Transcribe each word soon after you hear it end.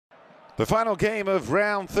The final game of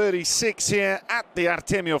round 36 here at the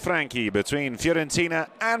Artemio Franchi between Fiorentina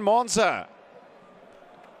and Monza.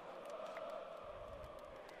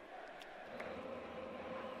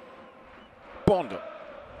 Bondo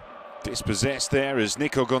dispossessed there as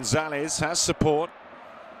Nico Gonzalez has support.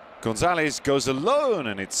 Gonzalez goes alone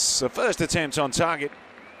and it's a first attempt on target.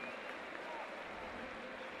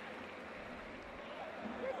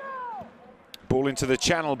 Ball into the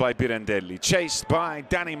channel by Pirandelli, chased by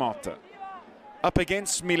Dani Motta. Up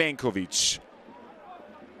against Milenkovic.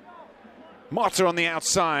 Motta on the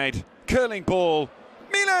outside, curling ball.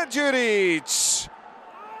 Milan Djuric!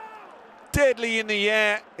 Deadly in the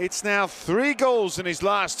air. It's now 3 goals in his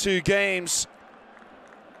last 2 games.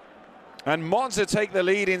 And Monza take the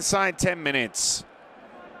lead inside 10 minutes.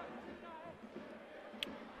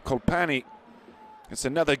 Colpani gets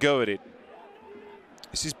another go at it.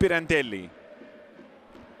 This is Pirandelli.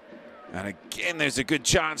 And again, there's a good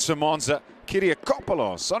chance for Monza.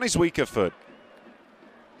 Kyriakopoulos on his weaker foot.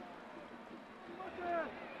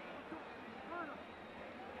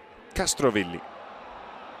 Castrovilli.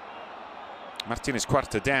 Martinez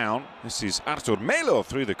Quarta down. This is Artur Melo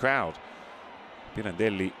through the crowd.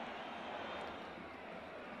 Pirandelli.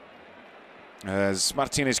 As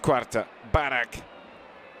Martinez Quarta. Barak.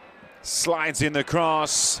 Slides in the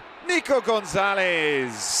cross. Nico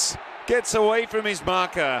Gonzalez gets away from his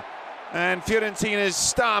marker. And Fiorentina's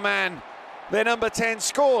star man, their number 10,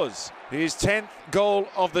 scores his 10th goal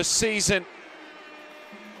of the season.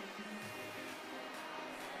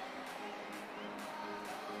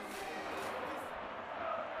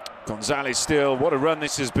 Gonzalez still, what a run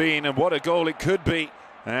this has been and what a goal it could be.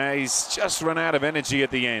 He's just run out of energy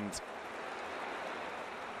at the end.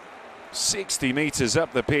 60 meters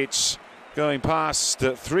up the pitch, going past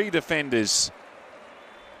 3 defenders.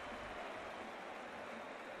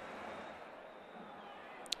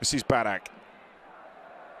 This is Barak.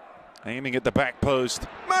 Aiming at the back post.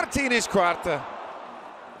 Martinez Quarta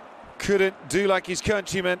couldn't do like his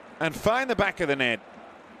countryman and find the back of the net.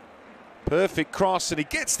 Perfect cross, and he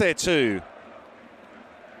gets there too.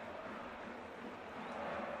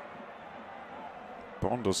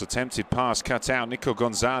 Bondo's attempted pass cut out. Nico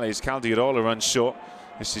Gonzalez. Caldirola runs short.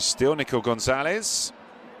 This is still Nico Gonzalez.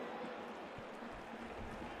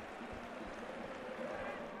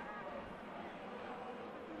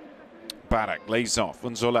 Barak lays off.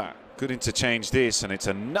 Unzola. Good interchange this, and it's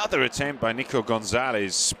another attempt by Nico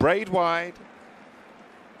Gonzalez. Sprayed wide.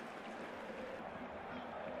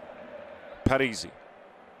 Parisi.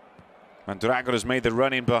 Mandragora's made the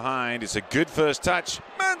run in behind. It's a good first touch.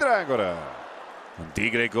 Mandragora. And Di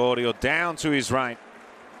Gregorio down to his right.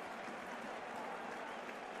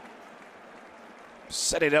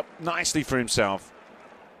 Set it up nicely for himself.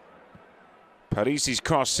 Parisi's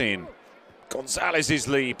cross in. Gonzalez's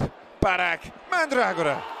leap. Barak.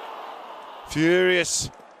 Mandragora. Furious.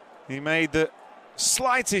 He made the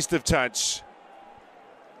slightest of touch,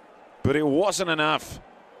 but it wasn't enough.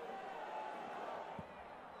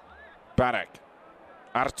 Barak.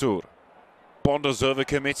 Artur. Bondo's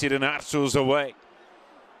overcommitted and Artur's away.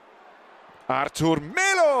 Artur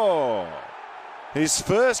Melo! His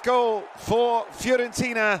first goal for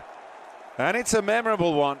Fiorentina, and it's a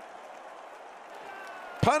memorable one.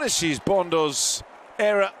 Punishes Bondo's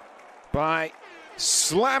error by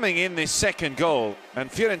slamming in this second goal,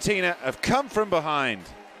 and Fiorentina have come from behind.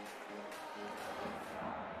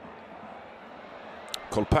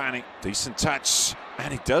 Colpani, decent touch,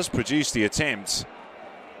 and he does produce the attempt.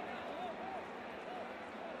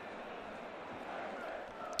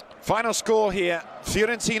 Final score here,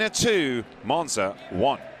 Fiorentina 2, Monza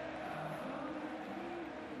 1.